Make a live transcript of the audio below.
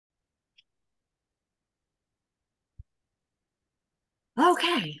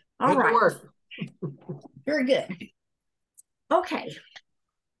Okay. All Good right. work. Very good. Okay.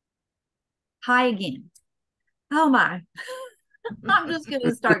 Hi again. Oh my. I'm just going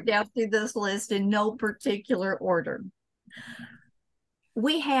to start down through this list in no particular order.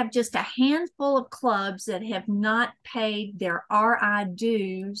 We have just a handful of clubs that have not paid their RI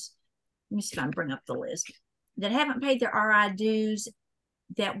dues. Let me see if I can bring up the list that haven't paid their RI dues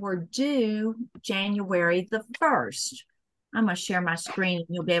that were due January the 1st. I'm going to share my screen and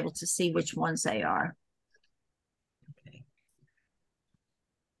you'll be able to see which ones they are. Okay.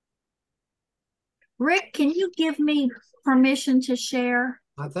 Rick, can you give me permission to share?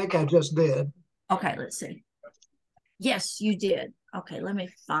 I think I just did. Okay, let's see. Yes, you did. Okay, let me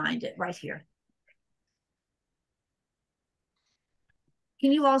find it right here.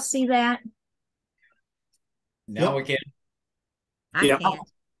 Can you all see that? Now we can. I Yeah, can.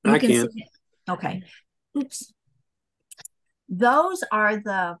 I You can can. see it. Okay. Oops. Those are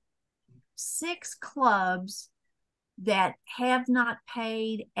the 6 clubs that have not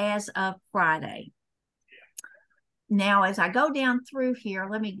paid as of Friday. Now, as I go down through here,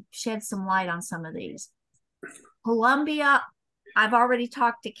 let me shed some light on some of these. Columbia, I've already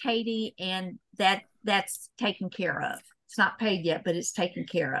talked to Katie, and that's taken care of. It's not paid yet, but it's taken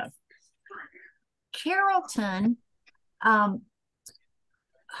care of. Carrollton,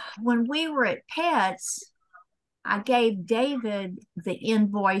 when we were at Pets, I gave David the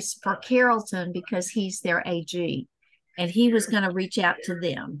invoice for Carrollton because he's their AG, and he was going to reach out to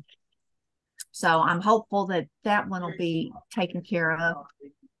them. So I'm hopeful that that one will be taken care of.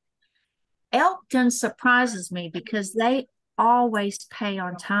 Elkton surprises me because they always pay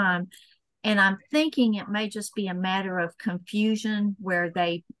on time. And I'm thinking it may just be a matter of confusion where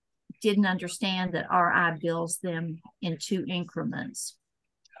they didn't understand that RI bills them in 2 increments.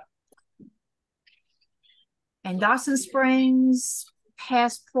 And Dawson Springs,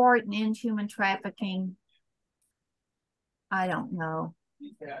 Passport and Inhuman Trafficking, I don't know.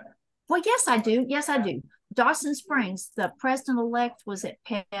 Well, yes, I do. Yes, I do. Dawson Springs, the president-elect was at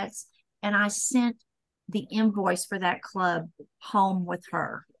Pets, and I sent the invoice for that club home with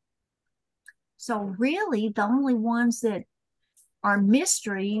her. So really, the only ones that are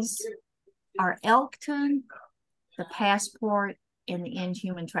mysteries are Elkton, the Passport, and the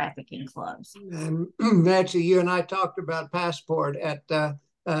Inhuman Trafficking clubs. And Nancy, you and I talked about Passport at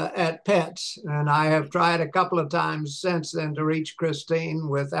Pets, and I have tried a couple of times since then to reach Christine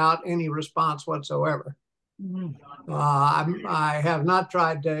without any response whatsoever. I have not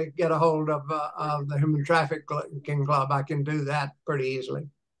tried to get a hold of the Human Trafficking Club. I can do that pretty easily.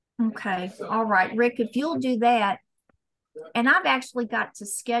 Okay. All right, Rick, if you'll do that. And I've actually got to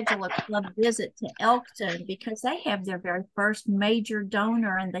schedule a club visit to Elkton because they have their very first major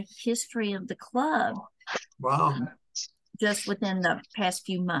donor in the history of the club. Wow. Just within the past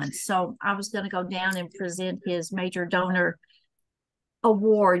few months. So I was going to go down and present his major donor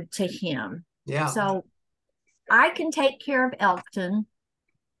award to him. Yeah. So I can take care of Elkton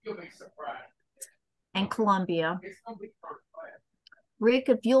and Columbia. Rick,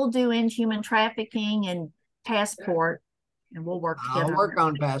 if you'll do Inhuman Trafficking and Passport, and we'll work together. I'll work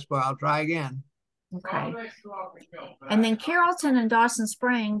on Passport. I'll try again. Okay. And then Carrollton and Dawson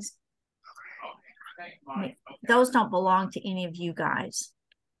Springs, those don't belong to any of you guys.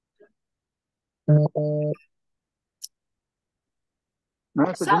 Nancy,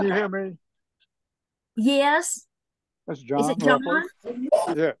 can you hear me? Yes. That's John. Is it John?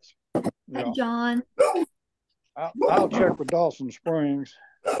 Yes. Hey, Yeah. John. I'll check with Dawson Springs.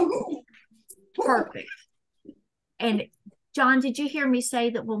 Perfect. And John, did you hear me say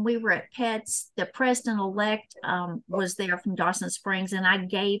that when we were at Pets, the president-elect was there from Dawson Springs, and I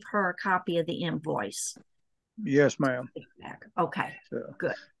gave her a copy of the invoice? Yes, ma'am. Okay, So,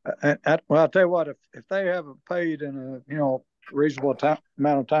 good. Well, I'll tell you what, if they haven't paid in a reasonable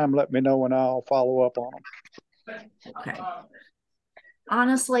amount of time, let me know and I'll follow up on them. Okay.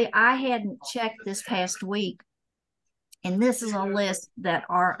 Honestly, I hadn't checked this past week, and this is a list that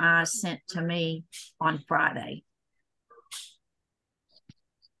RI sent to me on Friday.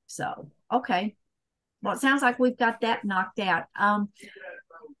 So, okay. Well, it sounds like we've got that knocked out.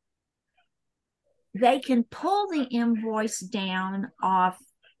 They can pull the invoice down off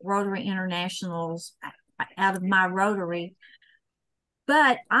Rotary International's out of my Rotary,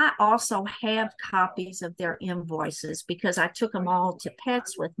 but I also have copies of their invoices because I took them all to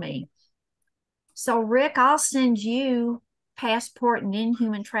Pets with me. So, Rick, I'll send you Passport and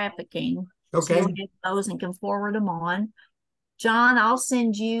Inhuman Trafficking. Okay. So you'll get those and can forward them on. John, I'll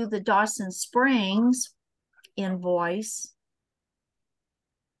send you the Dawson Springs invoice.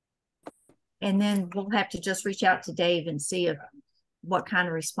 And then we'll have to just reach out to Dave and see if what kind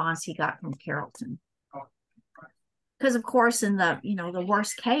of response he got from Carrollton. Because of course, in the the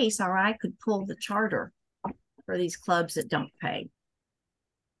worst case, I could pull the charter for these clubs that don't pay.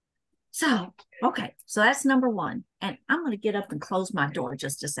 So, okay, so that's number one. And I'm going to get up and close my door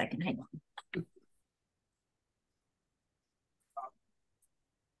just a second. Hang on.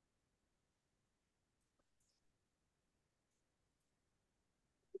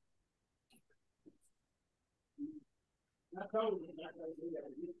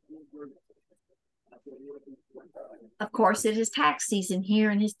 Of course, it is tax season here,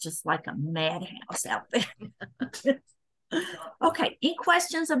 and it's just like a madhouse out there. Okay, any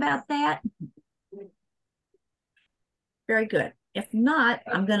questions about that? Very good. If not,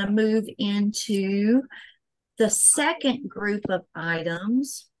 I'm going to move into the second group of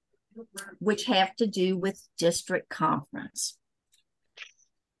items, which have to do with district conference.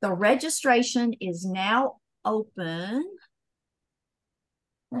 The registration is now open.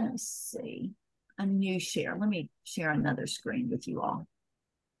 Let's see, a new share. Let me share another screen with you all.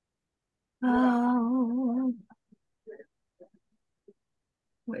 Oh,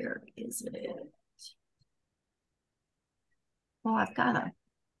 where is it? Well, I've got let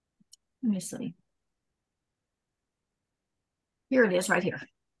me see. Here it is right here.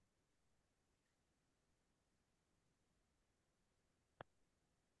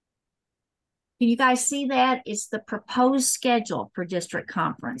 Can you guys see that? It's the proposed schedule for district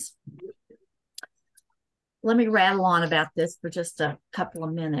conference. Let me rattle on about this for just a couple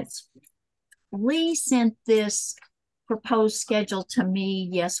of minutes. Lee sent this proposed schedule to me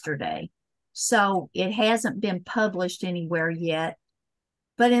yesterday, so it hasn't been published anywhere yet.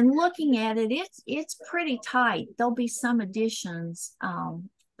 But in looking at it, it's pretty tight. There'll be some additions,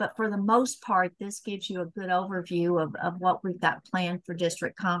 but for the most part, this gives you a good overview of what we've got planned for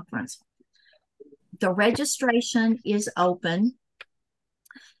district conference. The registration is open,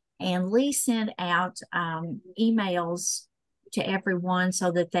 and Lee sent out emails to everyone so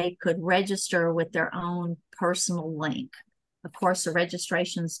that they could register with their own personal link. Of course, the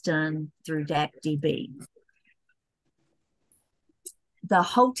registration's done through DACDB. The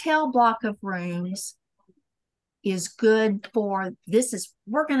hotel block of rooms is good for,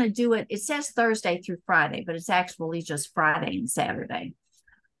 we're going to do it, it says Thursday through Friday, but it's actually just Friday and Saturday.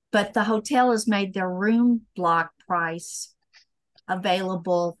 But the hotel has made their room block price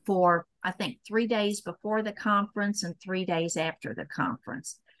available for, I think, 3 days before the conference and 3 days after the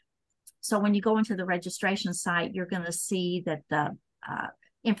conference. So when you go into the registration site, you're going to see that the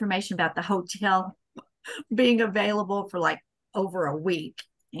information about the hotel being available for like over a week.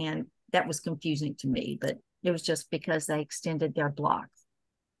 And that was confusing to me, but it was just because they extended their block.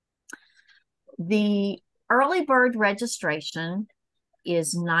 The early bird registration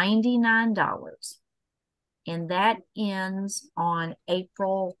is $99, and that ends on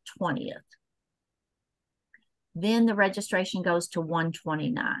April 20th. Then the registration goes to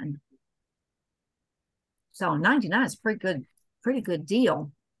 $129. So $99 is a pretty good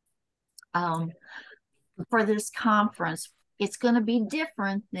deal. For this conference, it's going to be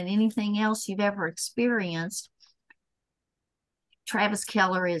different than anything else you've ever experienced. Travis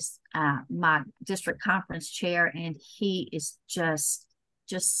Keller is my district conference chair, and he is just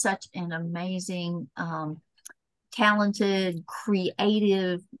such an amazing, talented,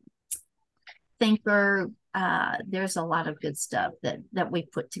 creative thinker. There's a lot of good stuff that we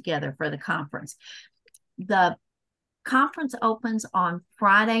put together for the conference. The conference opens on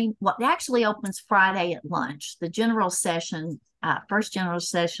Friday. Well, it actually opens Friday at lunch. The general session, first general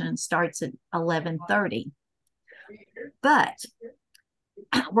session starts at 11:30. But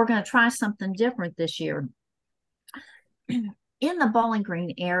we're going to try something different this year. In the Bowling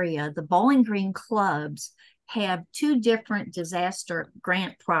Green area, the Bowling Green clubs have 2 different disaster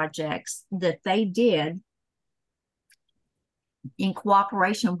grant projects that they did in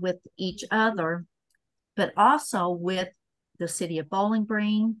cooperation with each other, but also with the city of Bowling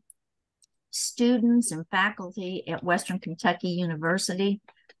Green, students and faculty at Western Kentucky University.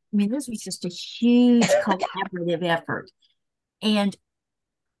 I mean, this was just a huge collaborative effort. And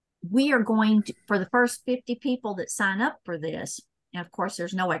we are going to, for the first 50 people that sign up for this, and of course,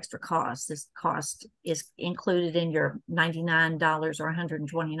 there's no extra cost. This cost is included in your $99 or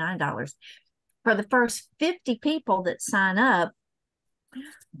 $129. For the first 50 people that sign up,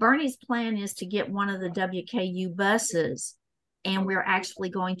 Bernie's plan is to get one of the WKU buses, and we're actually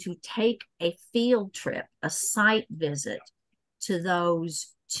going to take a field trip, a site visit to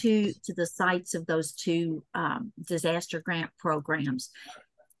the sites of those 2 disaster grant programs.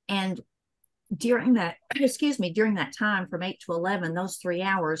 And during that, during that time from 8 to 11, those 3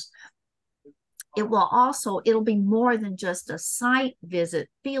 hours, it'll be more than just a site visit,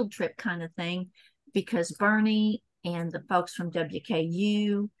 field trip kind of thing, because Bernie and the folks from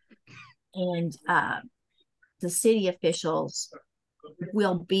WKU and the city officials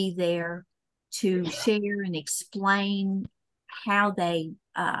will be there to share and explain how they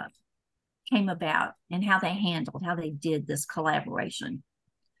came about and how they did this collaboration.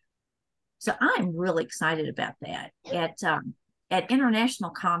 So I'm really excited about that. At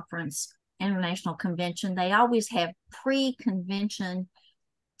International Convention, they always have pre-convention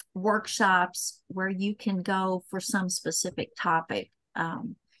workshops where you can go for some specific topic,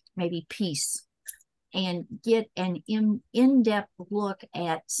 maybe peace, and get an in-depth look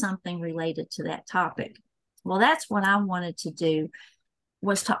at something related to that topic. Well, that's what I wanted to do,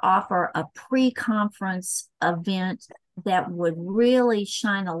 was to offer a pre-conference event that would really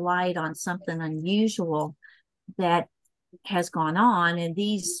shine a light on something unusual that has gone on. And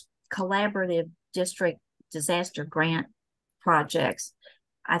these collaborative district disaster grant projects,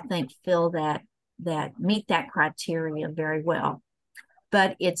 I think, meet that criteria very well.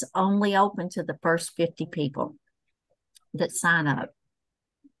 But it's only open to the first 50 people that sign up,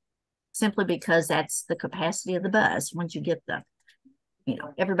 simply because that's the capacity of the bus. Once you get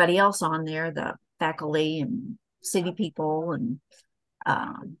everybody else on there, the faculty and city people and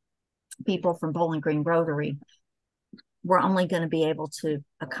people from Bowling Green Rotary, we're only going to be able to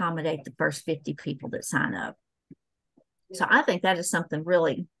accommodate the first 50 people that sign up. So I think that is something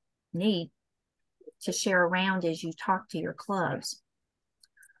really neat to share around as you talk to your clubs.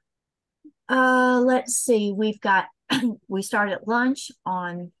 Let's see, we start at lunch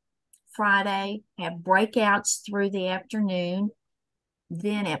on Friday, have breakouts through the afternoon.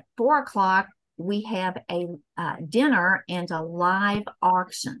 Then at 4 o'clock, we have a dinner and a live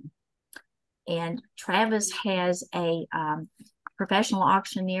auction. And Travis has a professional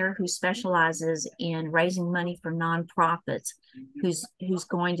auctioneer who specializes in raising money for nonprofits, who's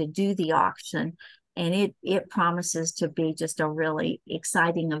going to do the auction. And it promises to be just a really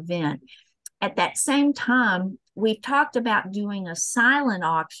exciting event. At that same time, we've talked about doing a silent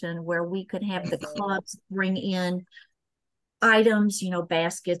auction where we could have the clubs bring in items,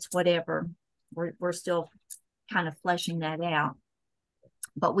 baskets, whatever. We're still kind of fleshing that out.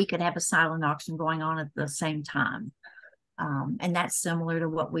 But we could have a silent auction going on at the same time. And that's similar to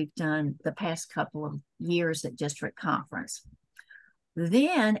what we've done the past couple of years at District Conference.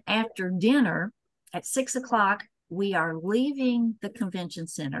 Then after dinner at 6 o'clock, we are leaving the convention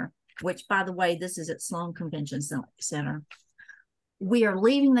center, which, by the way, this is at Sloan Convention Center. We are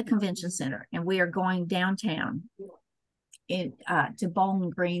leaving the convention center and we are going downtown to Bowling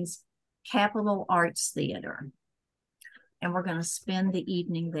Green's Capitol Arts Theater. And we're going to spend the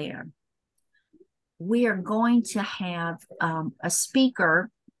evening there. We are going to have a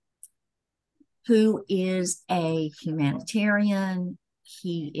speaker who is a humanitarian.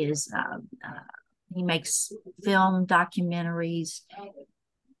 He makes film documentaries.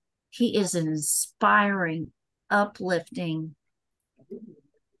 He is an inspiring, uplifting,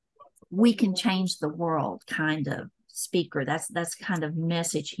 we can change the world kind of speaker. That's kind of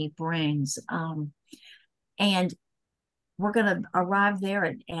message he brings. And we're going to arrive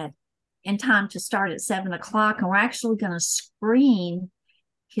there in time to start at 7 o'clock. And we're actually going to screen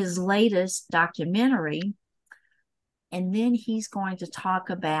his latest documentary. And then he's going to talk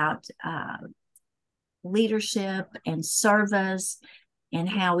about leadership and service and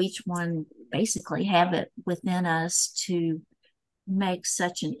how each one basically have it within us to make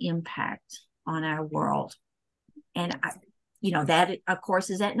such an impact on our world. And, that, of course,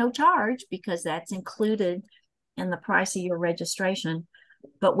 is at no charge because that's included in the price of your registration.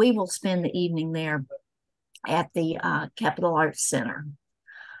 But we will spend the evening there at the Capitol Arts Center.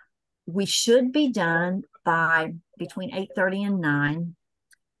 We should be done by between 8:30 and 9.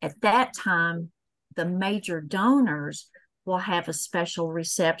 At that time, the major donors will have a special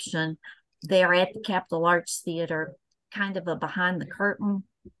reception there at the Capitol Arts Theater, kind of a behind the curtain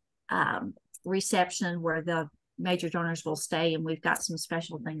reception where the major donors will stay, and we've got some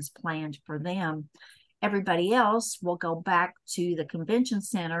special things planned for them. Everybody else will go back to the convention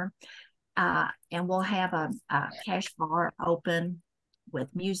center and we'll have a cash bar open with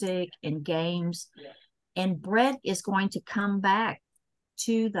music and games. And Brett is going to come back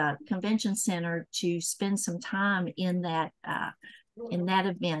to the convention center to spend some time in that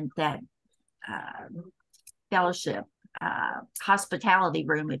event, that fellowship, hospitality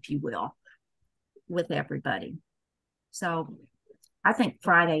room, if you will, with everybody. So I think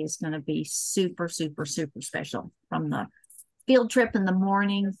Friday is going to be super, super, super special, from the field trip in the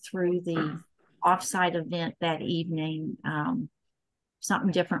morning through the offsite event that evening.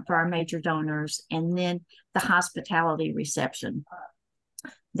 something different for our major donors, and then the hospitality reception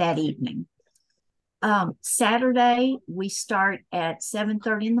that evening. Saturday, we start at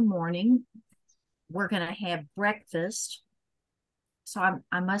 7:30 in the morning. We're going to have breakfast. So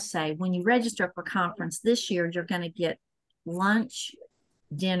I must say, when you register for conference this year, you're going to get lunch,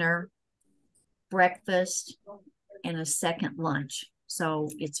 dinner, breakfast, and a second lunch. So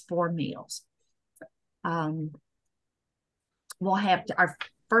it's 4 meals. We'll have our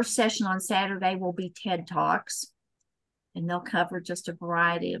first session on Saturday will be TED Talks, and they'll cover just a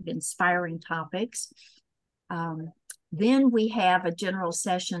variety of inspiring topics. Then we have a general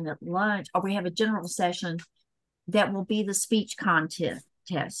session at lunch, or we have a general session that will be the speech contest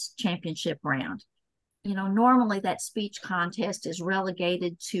championship round. You know, normally that speech contest is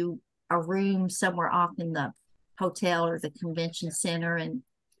relegated to a room somewhere off in the hotel or the convention center, and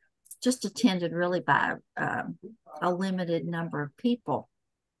just attended really by a limited number of people.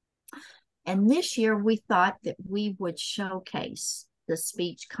 And this year we thought that we would showcase the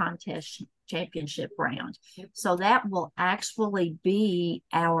speech contest championship round. So that will actually be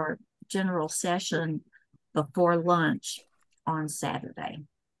our general session before lunch on Saturday.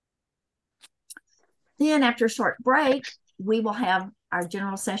 Then after a short break, we will have our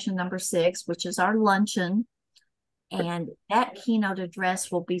general session number 6, which is our luncheon. And that keynote address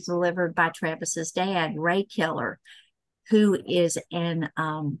will be delivered by Travis's dad, Ray Keller, who is an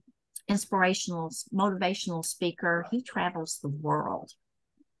inspirational, motivational speaker. He travels the world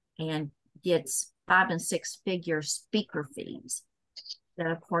and gets 5- and 6-figure speaker fees that,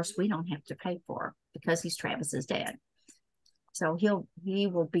 of course, we don't have to pay for because he's Travis's dad. So he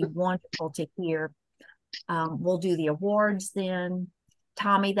will be wonderful to hear. We'll do the awards then.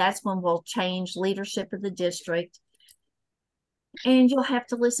 Tommy, that's when we'll change leadership of the district. And you'll have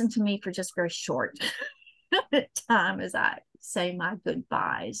to listen to me for just very short time as I say my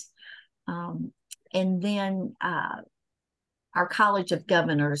goodbyes. And then our College of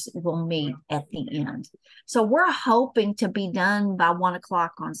Governors will meet at the end. So we're hoping to be done by 1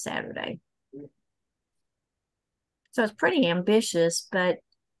 o'clock on Saturday. So it's pretty ambitious, but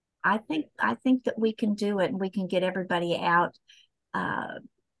I think that we can do it, and we can get everybody out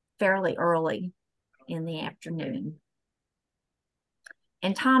fairly early in the afternoon.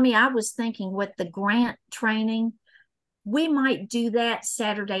 And Tommy, I was thinking with the grant training, we might do that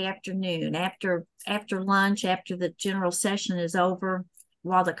Saturday afternoon after lunch, after the general session is over,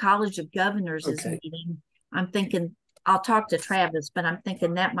 while the College of Governors is meeting. I'm thinking, I'll talk to Travis, but I'm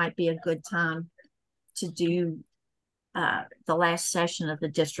thinking that might be a good time to do the last session of the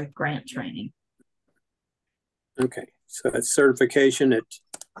district grant training. Okay, so that's certification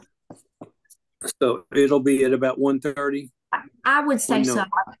so it'll be at about 1:30. I would say so.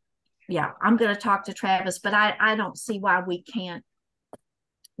 Yeah, I'm going to talk to Travis, but I don't see why we can't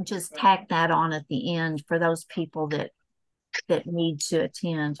just tack that on at the end for those people that need to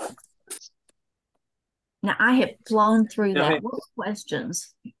attend. Now, I have flown through that. What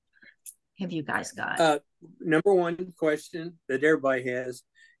questions have you guys got? Number one question that everybody has,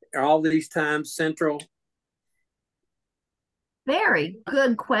 are all these times central? Very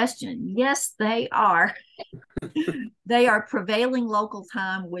good question. Yes, they are. They are prevailing local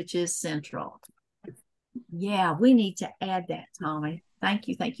time, which is central. Yeah, we need to add that, Tommy. Thank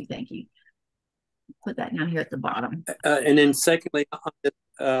you. Put that down here at the bottom. And then secondly,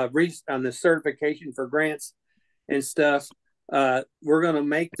 on the certification for grants and stuff, we're going to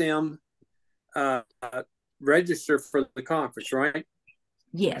make them register for the conference, right?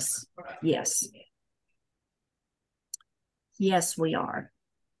 Yes, we are.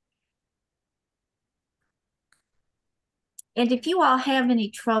 And if you all have any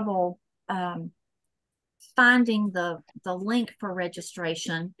trouble finding the link for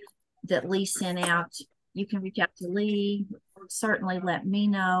registration that Lee sent out, you can reach out to Lee. Certainly let me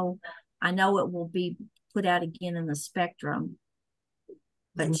know. I know it will be put out again in the Spectrum,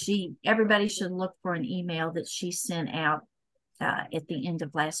 but everybody should look for an email that she sent out at the end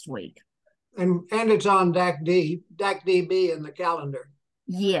of last week. And it's on DACDB in the calendar.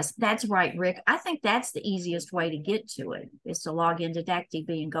 Yes, that's right, Rick. I think that's the easiest way to get to it, is to log into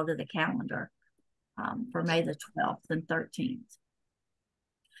DACDB and go to the calendar for May the 12th and 13th.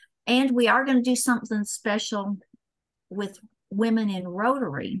 And we are going to do something special with women in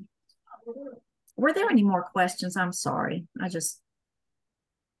Rotary. Were there any more questions? I'm sorry. I just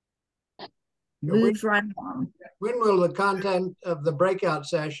moved right along. When will the content of the breakout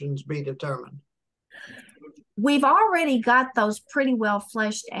sessions be determined? We've already got those pretty well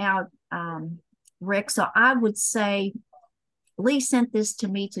fleshed out, Rick. So I would say, Lee sent this to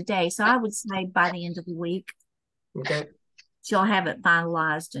me today. So I would say by the end of the week. Okay. she'll have it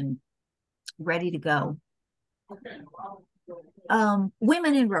finalized and ready to go.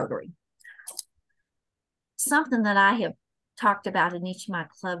 Women in Rotary. Something that I have talked about in each of my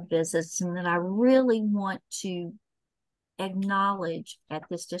club visits and that I really want to acknowledge at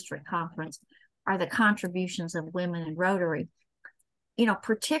this district conference are the contributions of women in Rotary. You know,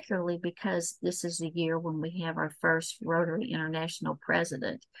 particularly because this is the year when we have our first Rotary International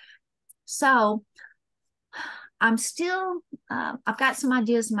president. So I'm still, I've got some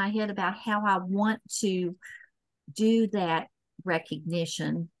ideas in my head about how I want to do that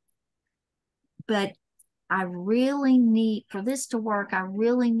recognition. But I really need, for this to work, I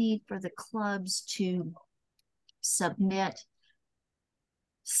really need for the clubs to submit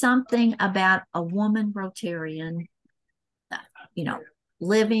something about a woman Rotarian, you know,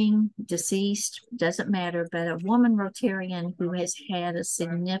 living, deceased, doesn't matter, but a woman Rotarian who has had a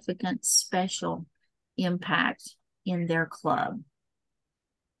significant special impact in their club.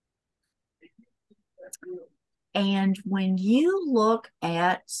 And when you look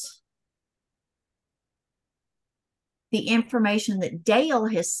at the information that Dale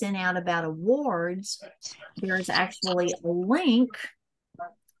has sent out about awards, there's actually a link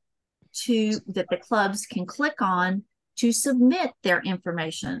to that the clubs can click on to submit their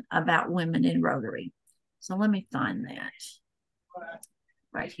information about women in Rotary. So let me find that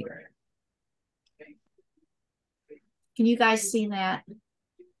right here. Can you guys see that?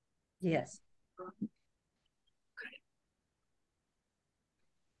 Yes.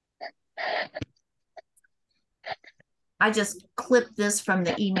 I just clipped this from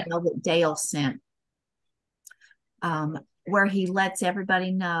the email that Dale sent, where he lets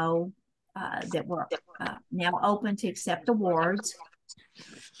everybody know that we're now open to accept awards.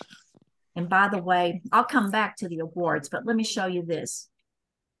 And by the way, I'll come back to the awards, but let me show you this.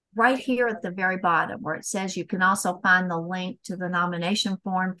 Right here at the very bottom where it says you can also find the link to the nomination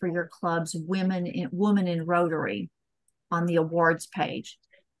form for your club's Women in Rotary on the awards page.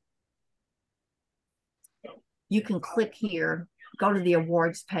 You can click here, go to the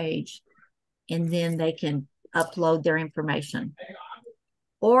awards page, and then they can upload their information.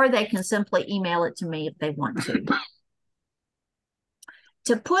 Or they can simply email it to me if they want to.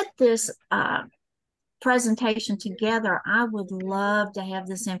 To put this presentation together, I would love to have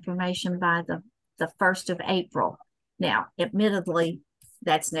this information by the 1st of April. Now, admittedly,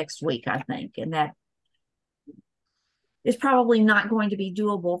 that's next week, I think, and that is probably not going to be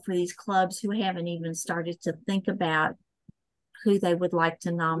doable for these clubs who haven't even started to think about who they would like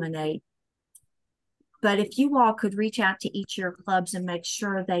to nominate. But if you all could reach out to each of your clubs and make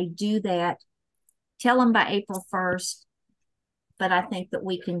sure they do that, tell them by April 1st. But I think that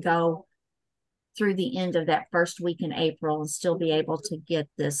we can go through the end of that first week in April and still be able to get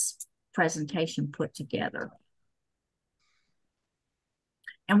this presentation put together.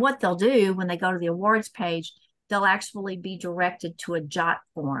 And what they'll do when they go to the awards page, they'll actually be directed to a JOT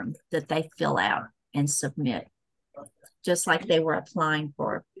form that they fill out and submit, just like they were applying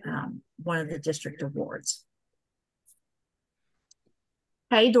for one of the district awards.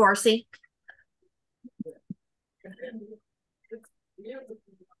 Hey, Dorsey.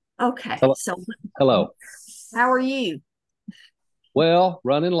 Okay. Hello. So hello. How are you? Well,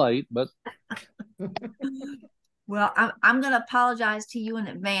 running late, but well, I'm going to apologize to you in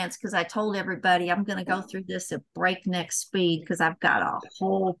advance because I told everybody I'm going to go through this at breakneck speed because I've got a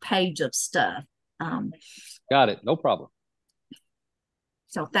whole page of stuff. got it. No problem.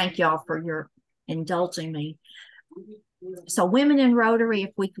 So thank y'all for your indulging me. So Women in Rotary,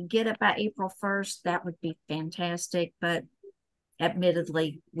 if we could get it by April 1st, that would be fantastic. But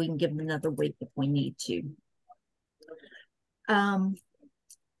admittedly, we can give them another week if we need to.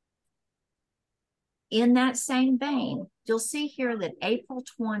 In that same vein, you'll see here that April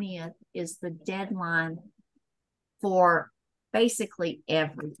 20th is the deadline for basically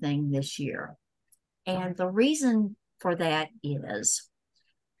everything this year. And the reason for that is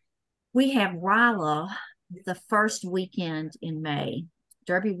we have RYLA the first weekend in May.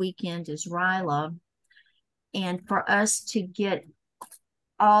 Derby weekend is RYLA. And for us to get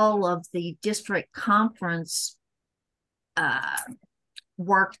all of the district conference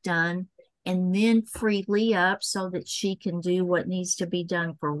work done and then free Lee up so that she can do what needs to be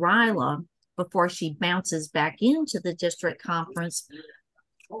done for RYLA before she bounces back into the district conference,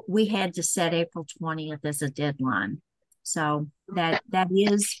 we had to set April 20th as a deadline. So that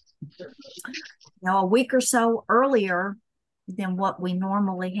is, a week or so earlier than what we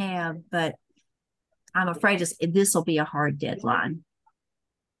normally have, but I'm afraid this will be a hard deadline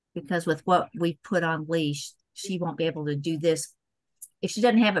because with what we put on Lee, she won't be able to do this if she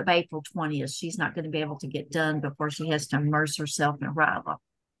doesn't have it by April 20th, she's not going to be able to get done before she has to immerse herself in RILA.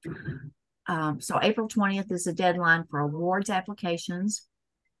 So April 20th is the deadline for awards applications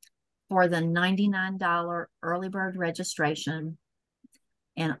for the $99 early bird registration,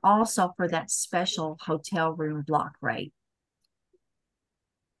 and also for that special hotel room block rate.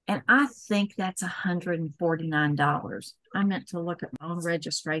 And I think that's $149. I meant to look at my own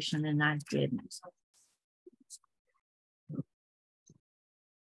registration and I didn't.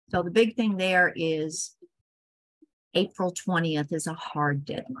 So the big thing there is April 20th is a hard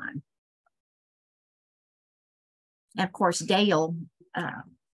deadline. And of course, Dale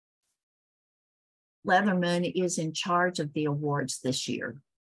Leatherman is in charge of the awards this year.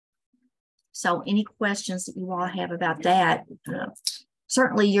 So any questions that you all have about that,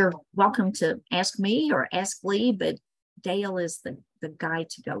 certainly you're welcome to ask me or ask Lee, but Dale is the guy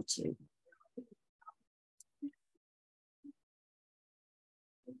to go to.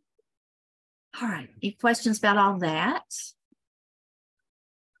 All right, any questions about all that?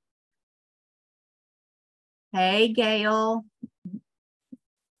 Hey, Gail.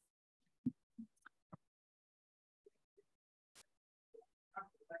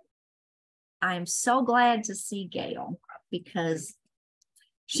 I'm so glad to see Gail because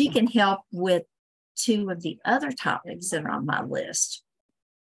she can help with 2 of the other topics that are on my list.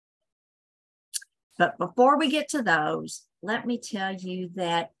 But before we get to those, let me tell you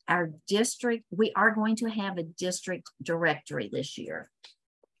that our district, we are going to have a district directory this year.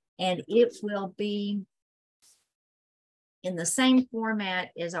 And it will be in the same format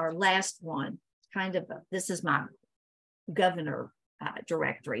as our last one. Kind of, this is my governor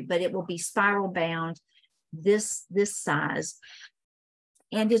directory, but it will be spiral bound, this size.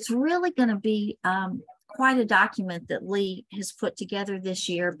 And it's really going to be quite a document that Lee has put together this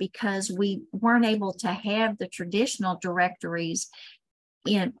year because we weren't able to have the traditional directories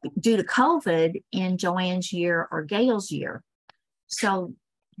due to COVID in Joanne's year or Gail's year. So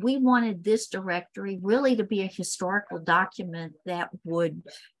we wanted this directory really to be a historical document that would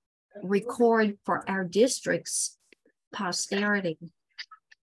record for our district's posterity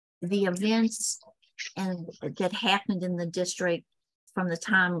the events that happened in the district from the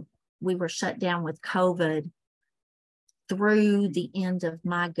time we were shut down with COVID through the end of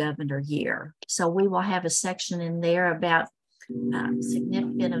my governor year. So we will have a section in there about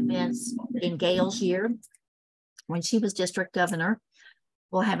significant events in Gail's year when she was district governor.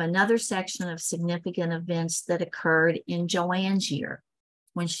 We'll have another section of significant events that occurred in Joanne's year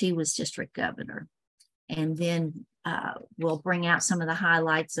when she was district governor. And then we'll bring out some of the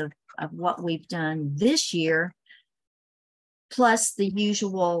highlights of what we've done this year, plus the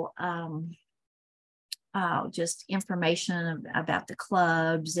usual just information about the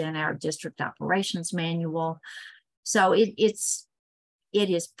clubs and our district operations manual. So it is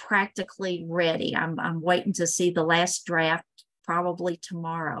practically ready. I'm waiting to see the last draft probably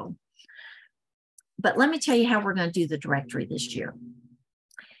tomorrow. But let me tell you how we're going to do the directory this year.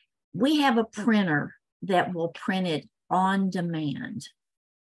 We have a printer that will print it on demand.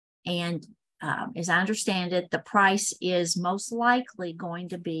 And as I understand it, the price is most likely going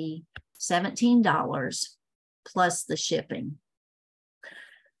to be $17 plus the shipping.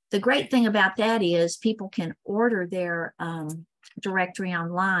 The great thing about that is people can order their directory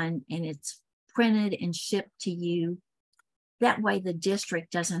online and it's printed and shipped to you. That way the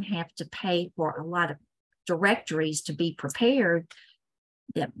district doesn't have to pay for a lot of directories to be prepared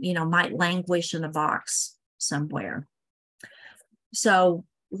that, you know, might languish in a box somewhere. So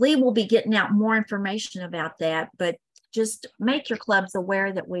Lee will be getting out more information about that, but just make your clubs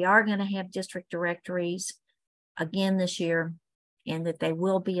aware that we are going to have district directories again this year and that they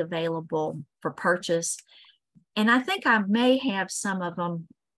will be available for purchase. And I think I may have some of them,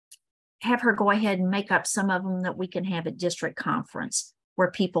 have her go ahead and make up some of them that we can have at district conference where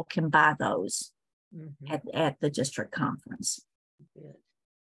people can buy those at the district conference. Good.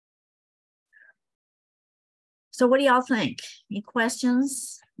 So what do y'all think? Any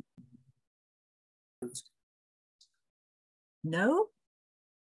questions? No?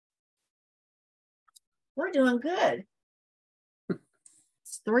 We're doing good.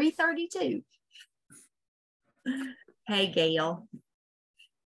 It's 3:32. Hey, Gail.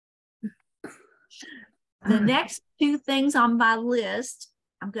 The next 2 things on my list,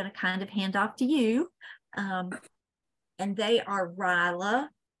 I'm going to kind of hand off to you. And they are RILA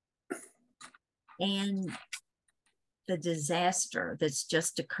and the disaster that's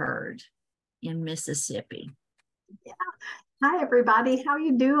just occurred in Mississippi. Yeah. Hi, everybody. How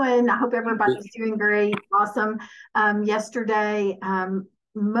you doing? I hope everybody's doing great. Awesome. Yesterday,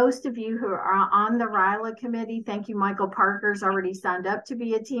 most of you who are on the RILA committee, thank you. Michael Parker's already signed up to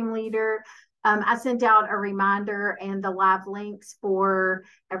be a team leader. I sent out a reminder and the live links for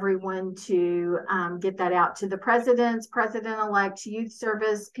everyone to get that out to the presidents, president-elects, youth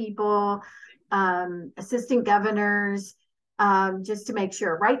service people, assistant governors, just to make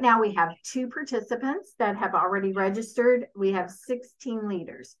sure. Right now we have 2 participants that have already registered. We have 16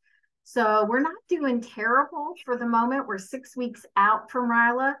 leaders. So we're not doing terrible for the moment. We're 6 weeks out from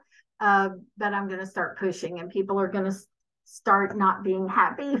RILA, but I'm going to start pushing, and people are going to start not being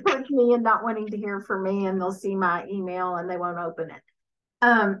happy with me and not wanting to hear from me, and they'll see my email and they won't open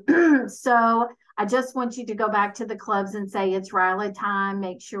it. So I just want you to go back to the clubs and say it's RILA time.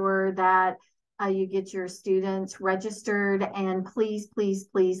 Make sure that you get your students registered, and please, please,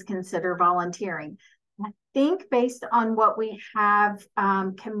 please consider volunteering. I think based on what we have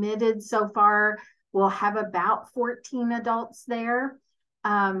committed so far, we'll have about 14 adults there.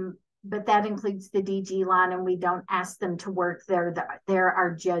 But that includes the DG line, and we don't ask them to work there. They're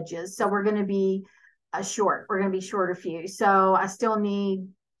our judges. So we're going to be short. We're going to be short a few. So I still need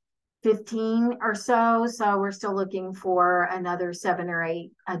 15 or so. So we're still looking for another 7 or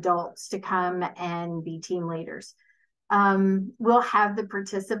 8 adults to come and be team leaders. We'll have the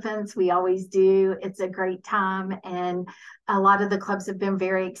participants. We always do. It's a great time. And a lot of the clubs have been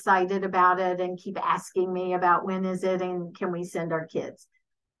very excited about it and keep asking me about when is it and can we send our kids.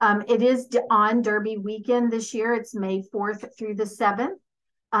 It is on Derby weekend this year. It's May 4th through the 7th.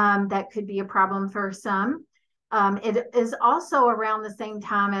 That could be a problem for some. It is also around the same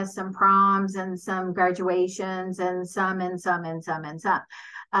time as some proms and some graduations and some. But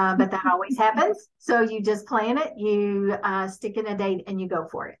that always happens. So you just plan it, you stick in a date, and you go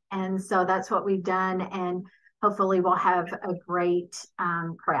for it. And so that's what we've done. And hopefully we'll have a great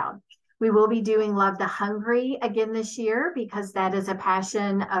crowd. We will be doing Love the Hungry again this year, because that is a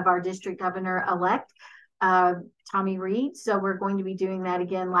passion of our district governor-elect, Tommy Reed. So we're going to be doing that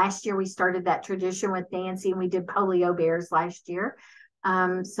again. Last year, we started that tradition with Nancy, and we did polio bears last year.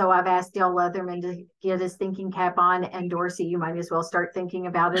 So I've asked Dale Leatherman to get his thinking cap on, and Dorsey, you might as well start thinking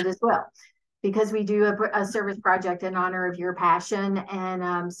about it as well, because we do a service project in honor of your passion.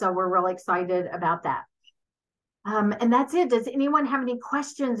 And so we're really excited about that. And that's it. Does anyone have any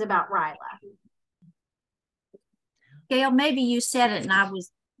questions about RILA? Gail, maybe you said it and I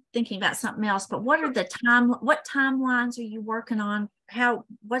was thinking about something else, but what timelines are you working on?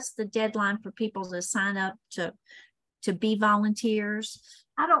 What's the deadline for people to sign up to be volunteers?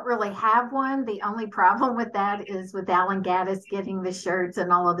 I don't really have one. The only problem with that is with Alan Gaddis getting the shirts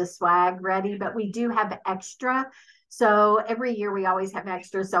and all of the swag ready, but we do have extra. So every year we always have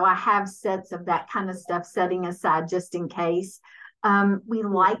extra. So I have sets of that kind of stuff setting aside just in case. We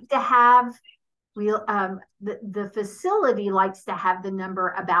like to have, the facility likes to have the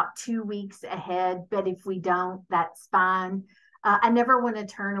number about 2 weeks ahead, but if we don't, that's fine. I never want to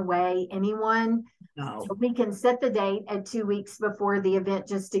turn away anyone. No. So we can set the date at 2 weeks before the event,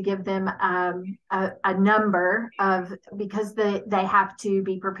 just to give them a number of, because they have to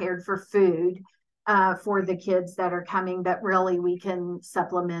be prepared for food for the kids that are coming, but really we can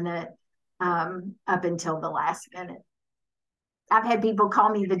supplement it up until the last minute. I've had people call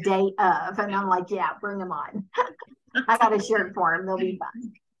me the day of, and I'm like, yeah, bring them on. I got a shirt for them. They'll be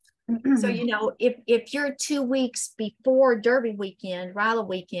fine. So, if you're 2 weeks before Derby weekend, RILA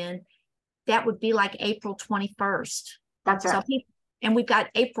weekend, that would be like April 21st. That's right. So and we've got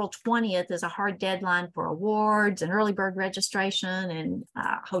April 20th as a hard deadline for awards and early bird registration and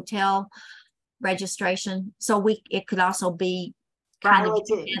hotel registration. So it could also be kind of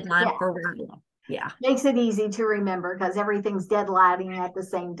a deadline for RILA. Yeah. Makes it easy to remember because everything's deadlining at the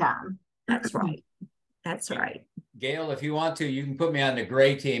same time. That's right. That's right. Gail, if you want to, you can put me on the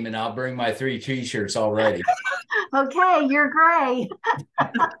gray team and I'll bring my 3 t-shirts already. Okay, you're gray.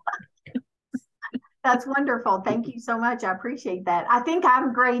 That's wonderful. Thank you so much. I appreciate that. I think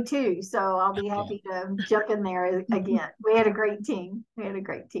I'm gray too, so I'll be happy to jump in there again. We had a great team.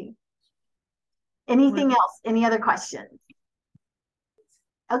 Anything else? Any other questions?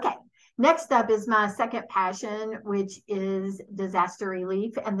 Okay. Next up is my second passion, which is disaster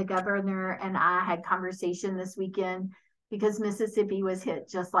relief. And the governor and I had conversation this weekend because Mississippi was hit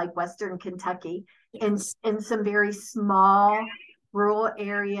just like Western Kentucky in some very small rural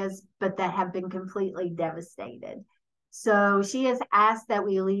areas, but that have been completely devastated. So she has asked that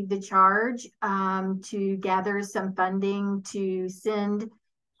we lead the charge to gather some funding to send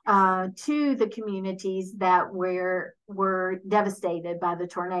to the communities that were devastated by the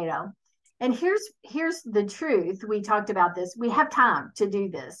tornado. And here's the truth. We talked about this. We have time to do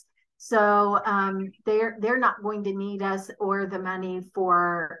this. So they're not going to need us or the money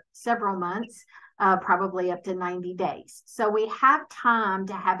for several months, probably up to 90 days. So we have time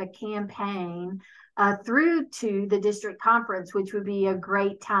to have a campaign through to the district conference, which would be a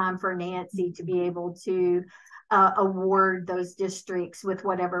great time for Nancy to be able to award those districts with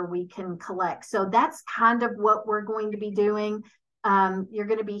whatever we can collect. So that's kind of what we're going to be doing. You're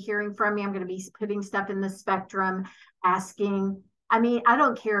going to be hearing from me. I'm going to be putting stuff in the Spectrum, asking. I mean, I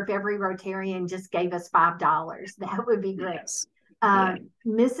don't care if every Rotarian just gave us $5. That would be great.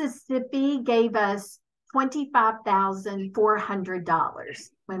 Mississippi gave us $25,400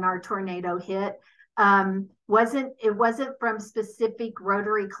 when our tornado hit. It wasn't from specific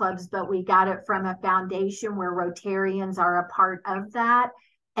Rotary clubs, but we got it from a foundation where Rotarians are a part of that.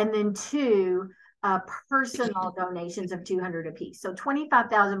 And then two personal donations of $200 apiece. So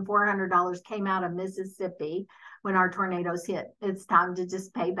 $25,400 came out of Mississippi when our tornadoes hit. It's time to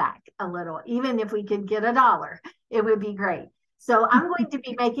just pay back a little. Even if we could get $1, it would be great. So I'm going to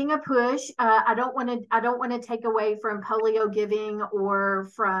be making a push. I don't want to take away from polio giving or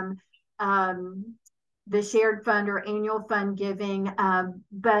from the shared fund or annual fund giving,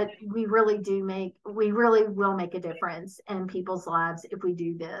 but we really will make a difference in people's lives if we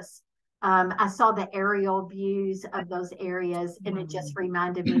do this. I saw the aerial views of those areas, and it just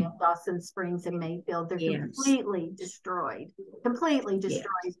reminded me of Dawson Springs and Mayfield. They're completely destroyed,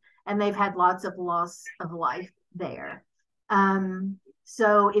 and they've had lots of loss of life there.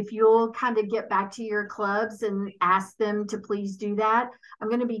 So if you'll kind of get back to your clubs and ask them to please do that. I'm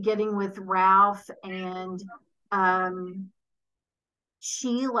going to be getting with Ralph and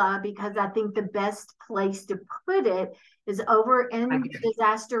Sheila, because I think the best place to put it is over in the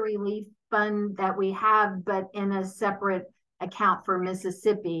disaster relief fund that we have, but in a separate account for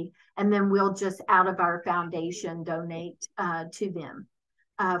Mississippi. And then we'll just out of our foundation donate to them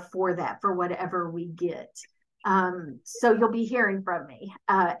for that, for whatever we get. So you'll be hearing from me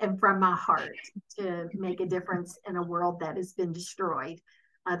and from my heart to make a difference in a world that has been destroyed.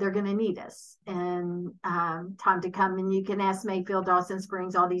 They're going to need us, and time to come. And you can ask Mayfield, Dawson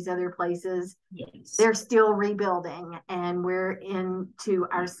Springs, all these other places. Yes. They're still rebuilding, and we're into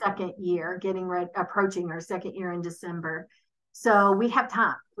our second year, approaching our second year in December. So we have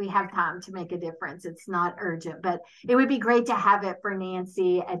time. We have time to make a difference. It's not urgent, but it would be great to have it for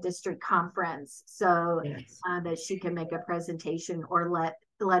Nancy at district conference, so that she can make a presentation or let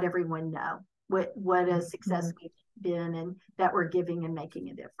everyone know what a success we've been and that we're giving and making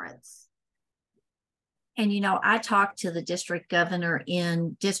a difference. And I talked to the district governor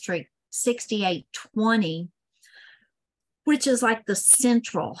in District 6820, which is like the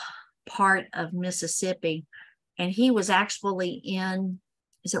central part of Mississippi. And he was actually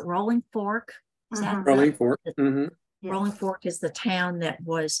is it Rolling Fork? Is that Rolling Fork? Rolling Fork is the town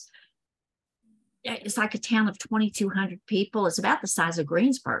it's like a town of 2,200 people. It's about the size of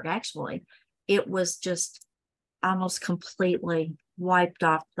Greensburg, actually. It was just almost completely wiped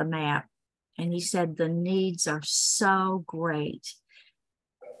off the map. And he said the needs are so great.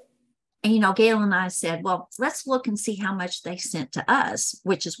 And, Gail and I said, well, let's look and see how much they sent to us,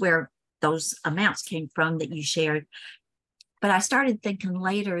 which is where those amounts came from that you shared. But I started thinking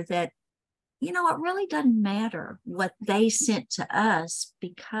later that, it really doesn't matter what they sent to us,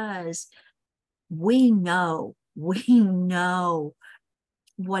 because we know what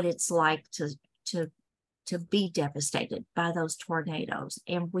it's like to be devastated by those tornadoes.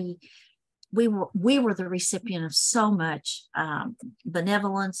 And we were the recipient of so much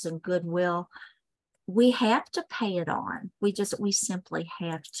benevolence and goodwill. We have to pay it on. We simply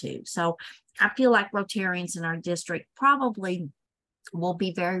have to. So I feel like Rotarians in our district probably will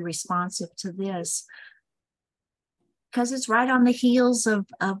be very responsive to this, because it's right on the heels of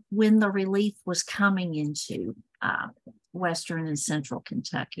when the relief was coming into Western and Central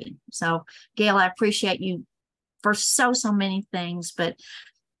Kentucky. So Gail, I appreciate you for so many things, but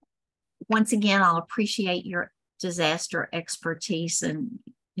once again, I'll appreciate your disaster expertise and,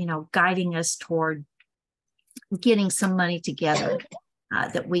 guiding us toward getting some money together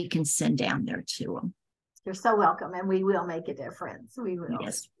that we can send down there to them. You're so welcome, and we will make a difference. We will.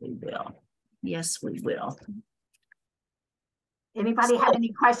 Yes, we will. Yes, we will. Anybody have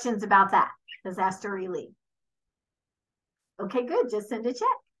any questions about that? Disaster relief. Okay, good. Just send a check.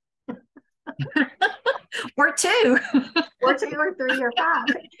 Or two. Or 2 or 3 or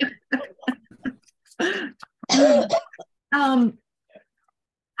 5.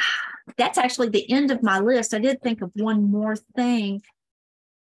 That's actually the end of my list. I did think of one more thing.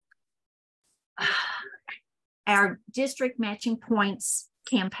 Our district matching points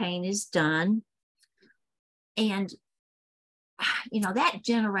campaign is done. And that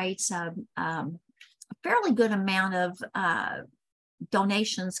generates a fairly good amount of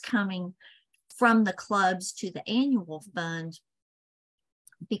donations coming from the clubs to the annual fund,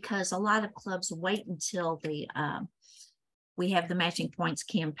 because a lot of clubs wait until we have the Matching Points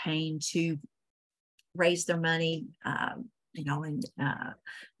campaign to raise their money, and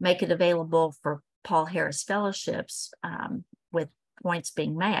make it available for Paul Harris Fellowships with points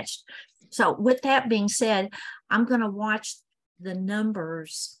being matched. So with that being said, I'm going to watch the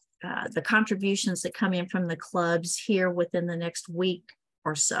numbers, the contributions that come in from the clubs here within the next week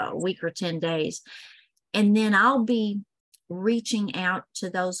or so, week or 10 days. And then I'll be reaching out to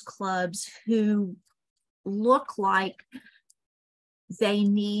those clubs who look like they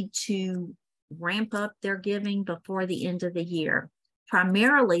need to ramp up their giving before the end of the year.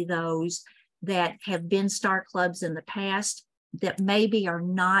 Primarily those that have been Star Clubs in the past that maybe are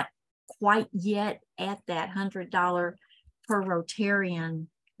not quite yet at that $100 per Rotarian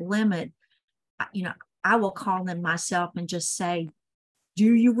limit. I will call them myself and just say,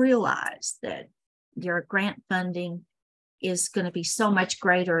 do you realize that your grant funding is going to be so much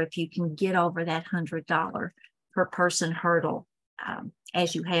greater if you can get over that $100 per person hurdle,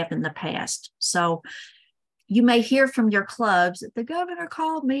 as you have in the past? So you may hear from your clubs that the governor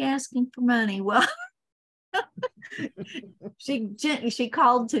called me asking for money. Well, she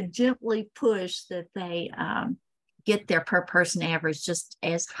called to gently push that they get their per person average just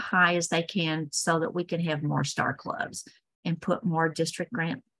as high as they can, so that we can have more Star Clubs and put more district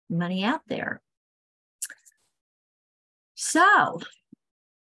grant money out there. So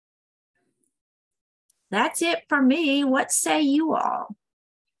that's it for me. What say you all?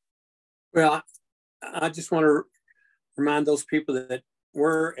 Well, I just want to remind those people that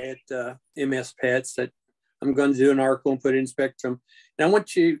were at MS Pets that I'm going to do an article and put it in Spectrum. And I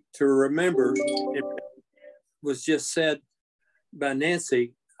want you to remember, it was just said by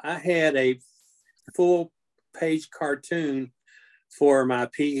Nancy, I had a full page cartoon for my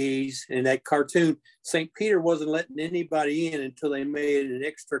PEs, and that cartoon, St. Peter wasn't letting anybody in until they made an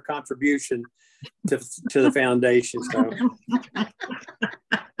extra contribution to the foundation. So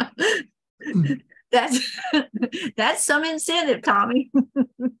that's some incentive, Tommy.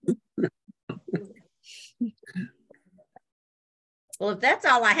 Well, if that's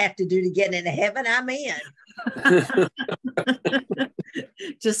all I have to do to get into heaven, I'm in.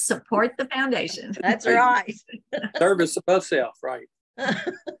 Just support the foundation. That's right. Service above self, right?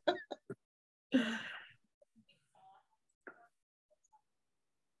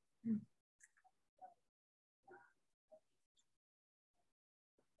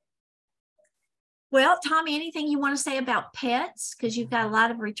 Well, Tommy, anything you want to say about pets? Because you've got a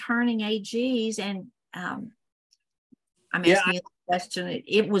lot of returning AGs, and I'm asking you the question.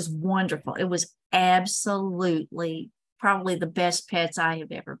 It was wonderful. It was absolutely probably the best pets I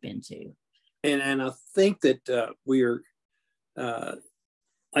have ever been to. And I think that we are, like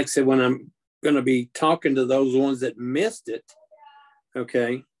I said, when I'm going to be talking to those ones that missed it,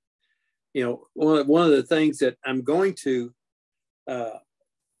 okay, one of the things that I'm going to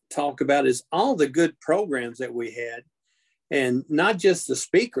talk about is all the good programs that we had, and not just the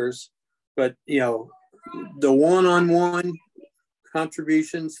speakers, but the one-on-one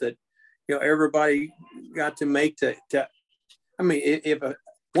contributions that everybody got to make to I mean, if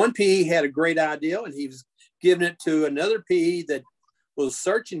one PE had a great idea and he was giving it to another PE that was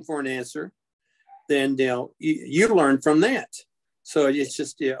searching for an answer, then you learn from that. So it's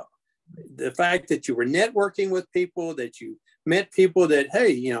just the fact that you were networking with people, that you met people that,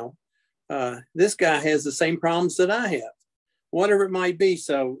 hey, this guy has the same problems that I have, whatever it might be.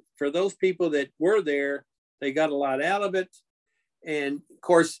 So for those people that were there, they got a lot out of it. And of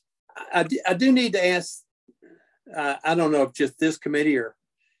course, I do need to ask, I don't know if just this committee or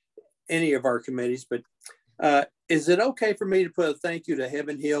any of our committees, but is it okay for me to put a thank you to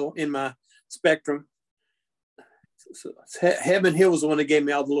Heaven Hill in my Spectrum? So Heaven Hill was the one that gave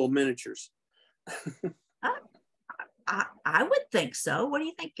me all the little miniatures. I would think so. What do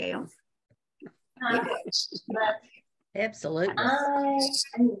you think, Gail? Absolutely.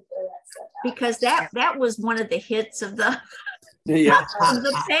 Because that was one of the hits of the Yeah. of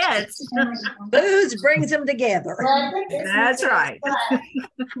the pets. Booze brings them together. That's right.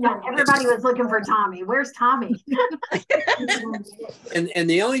 Yeah, everybody was looking for Tommy. Where's Tommy? And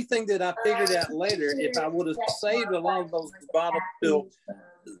the only thing that I figured out later, if I would have saved a lot of those bottles till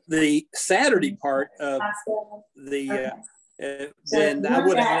the Saturday part of the then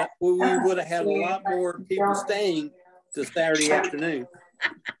we would have had a lot more people staying to Saturday afternoon.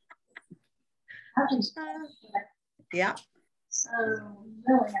 Yeah.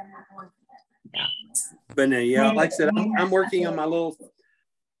 But yeah, like I said, I'm working on my little.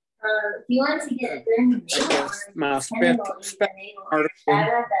 You want to get my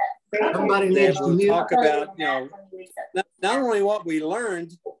article. Somebody needs to mute. Talk about, you know, not only what we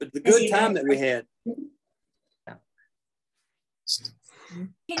learned, but the good time that we had.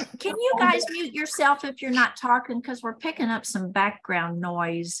 Can you guys mute yourself if you're not talking? Because we're picking up some background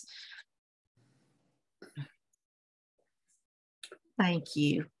noise. Thank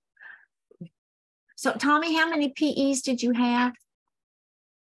you. So, Tommy, how many PEs did you have?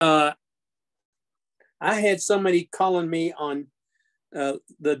 I had somebody calling me on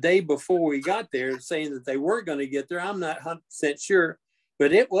the day before we got there saying that they weren't going to get there. I'm not 100% sure,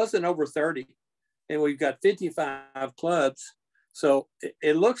 but it wasn't over 30. And we've got 55 clubs. So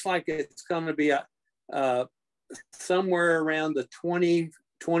it looks like it's going to be somewhere around the 20th,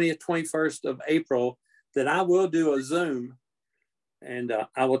 21st of April that I will do a Zoom. And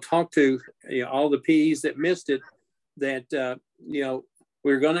I will talk to all the PEs that missed it, that,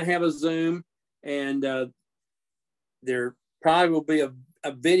 we're going to have a Zoom, and there probably will be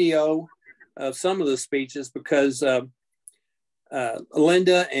a video of some of the speeches, because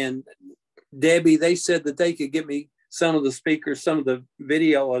Linda and Debbie, they said that they could get me some of the speakers, some of the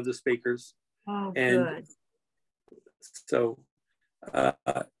video of the speakers. Oh, and good. So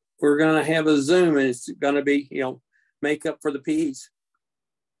we're going to have a Zoom, and it's going to be, make up for the PEs.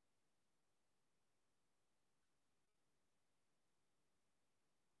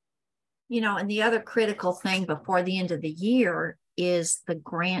 And the other critical thing before the end of the year is the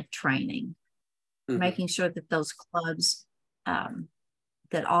grant training, making sure that those clubs,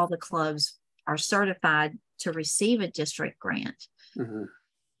 that all the clubs are certified to receive a district grant.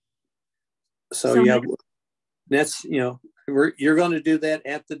 So yeah, that's, you're going to do that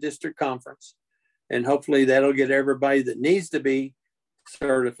at the district conference, and hopefully that'll get everybody that needs to be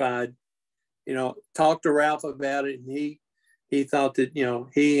certified. Talk to Ralph about it, and he thought that,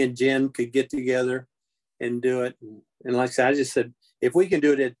 he and Jen could get together and do it. And like I said, I just said, if we can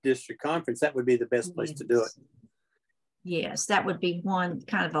do it at district conference, that would be the best place to do it. Yes, that would be one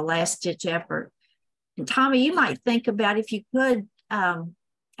kind of a last ditch effort. And Tommy, you might think about, if you could,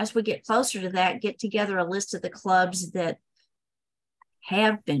 as we get closer to that, get together a list of the clubs that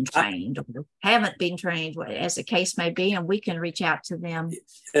have been trained or haven't been trained, as the case may be, and we can reach out to them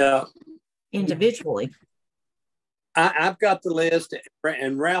individually. I've got the list,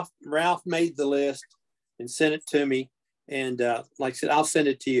 and Ralph made the list and sent it to me. And like I said, I'll send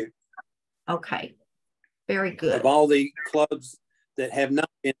it to you. Okay. Very good. Of all the clubs that have not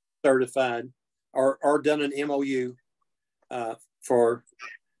been certified or done an MOU for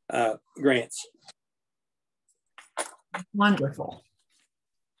grants. Wonderful.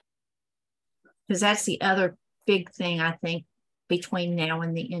 Because that's the other big thing, I think, between now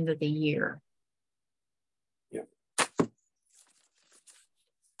and the end of the year.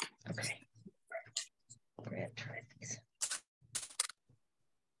 Okay.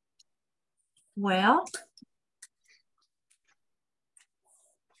 Well,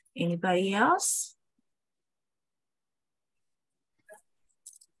 anybody else?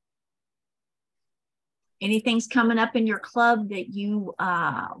 Anything's coming up in your club that you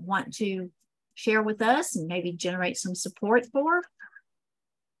want to share with us and maybe generate some support for?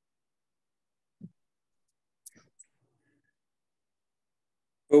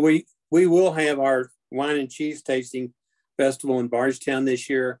 Well, we will have our wine and cheese tasting festival in Bardstown this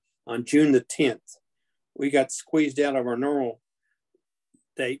year on June the 10th. We got squeezed out of our normal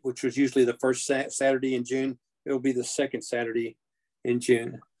date, which was usually the first Saturday in June. It will be the second Saturday in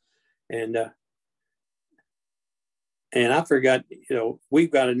June. And I forgot,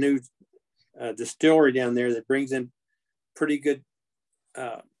 we've got a new distillery down there that brings in pretty good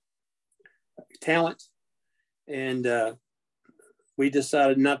talent. And we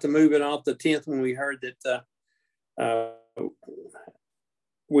decided not to move it off the 10th when we heard that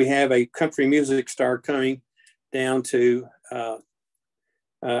we have a country music star coming down to,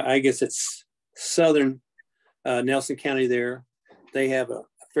 I guess it's southern Nelson County there. They have a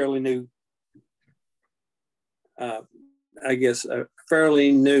fairly new, I guess, a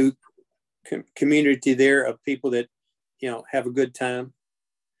fairly new community there of people that, have a good time.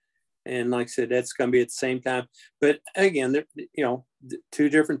 And like I said, that's going to be at the same time. But again, two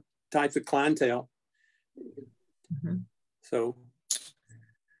different types of clientele. So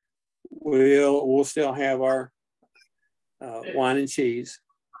we'll still have our wine and cheese.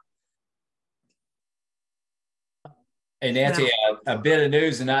 Hey, Nancy, a bit of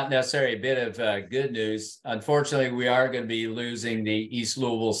news and not necessarily a bit of good news. Unfortunately, we are going to be losing the East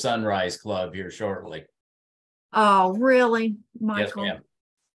Louisville Sunrise Club here shortly. Oh, really, Michael? Yes, ma'am.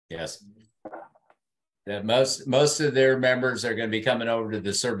 Yes. that most of their members are going to be coming over to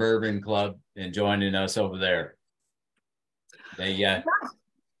the Suburban Club and joining us over there. They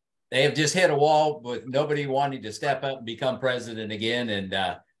have just hit a wall with nobody wanting to step up and become president again. And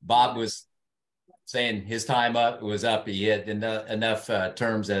Bob was saying his time up was up. He had enough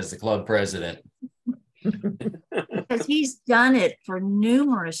terms as the club president. Because he's done it for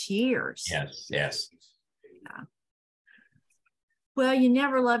numerous years. Yes, yes. Yeah. Well, you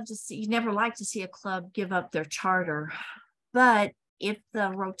never like to see a club give up their charter. But if the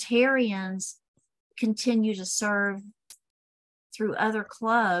Rotarians continue to serve through other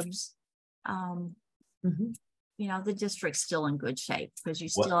clubs, you know, the district's still in good shape because you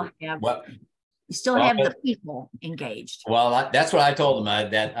still have the people engaged. Well, that's what I told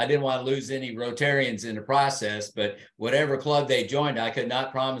them, that I didn't want to lose any Rotarians in the process, but whatever club they joined, I could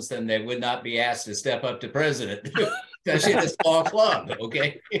not promise them they would not be asked to step up to president, especially in a small club,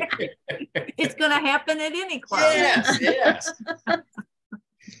 okay? It's going to happen at any club. Yes, yes.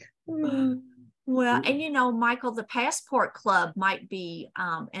 Well, and you know, Michael, the Passport Club might be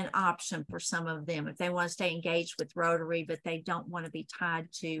an option for some of them if they want to stay engaged with Rotary, but they don't want to be tied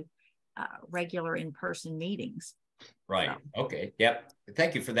to regular in-person meetings. Right. Okay. Yep.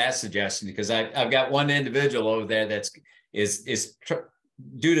 Thank you for that suggestion, because I've got one individual over there that's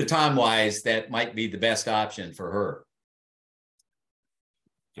due to time wise, that might be the best option for her.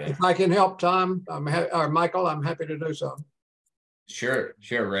 Okay. If I can help Tom or Michael, I'm happy to do so. Sure,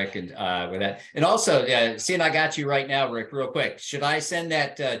 Rick, and with that, and also, seeing I got you right now, Rick, real quick. Should I send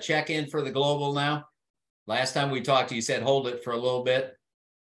that check in for the Global now? Last time we talked, you said hold it for a little bit.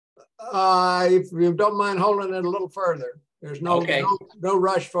 If you don't mind holding it a little further, there's no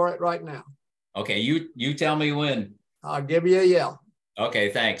rush for it right now. Okay, you tell me when. I'll give you a yell.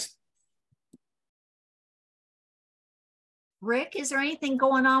 Okay, thanks. Rick, is there anything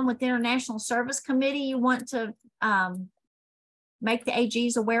going on with the International Service Committee you want to make the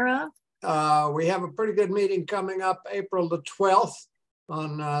AGs aware of? We have a pretty good meeting coming up April the 12th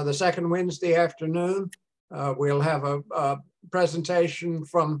on the second Wednesday afternoon. We'll have a presentation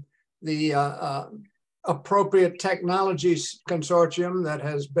from the Appropriate Technologies Consortium that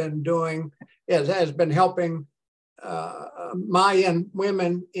has been helping Mayan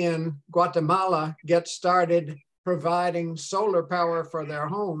women in Guatemala get started providing solar power for their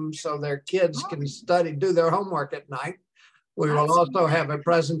homes so their kids can do their homework at night. We will also have a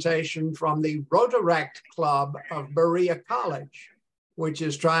presentation from the Rotaract Club of Berea College, which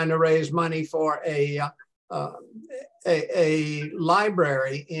is trying to raise money for a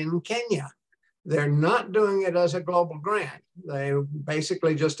library in Kenya. They're not doing it as a global grant. They're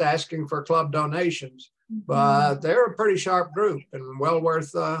basically just asking for club donations, but they're a pretty sharp group and well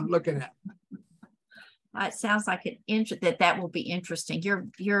worth looking at. It sounds like that will be interesting.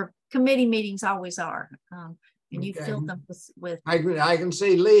 Your committee meetings always are. And you filled them with. I can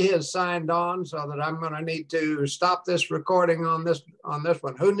see Lee has signed on, so that I'm going to need to stop this recording on this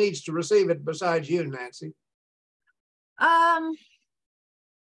one. Who needs to receive it besides you, Nancy? Why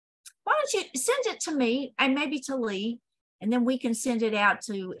don't you send it to me and maybe to Lee, and then we can send it out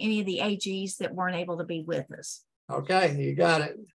to any of the AGs that weren't able to be with us. Okay, you got it.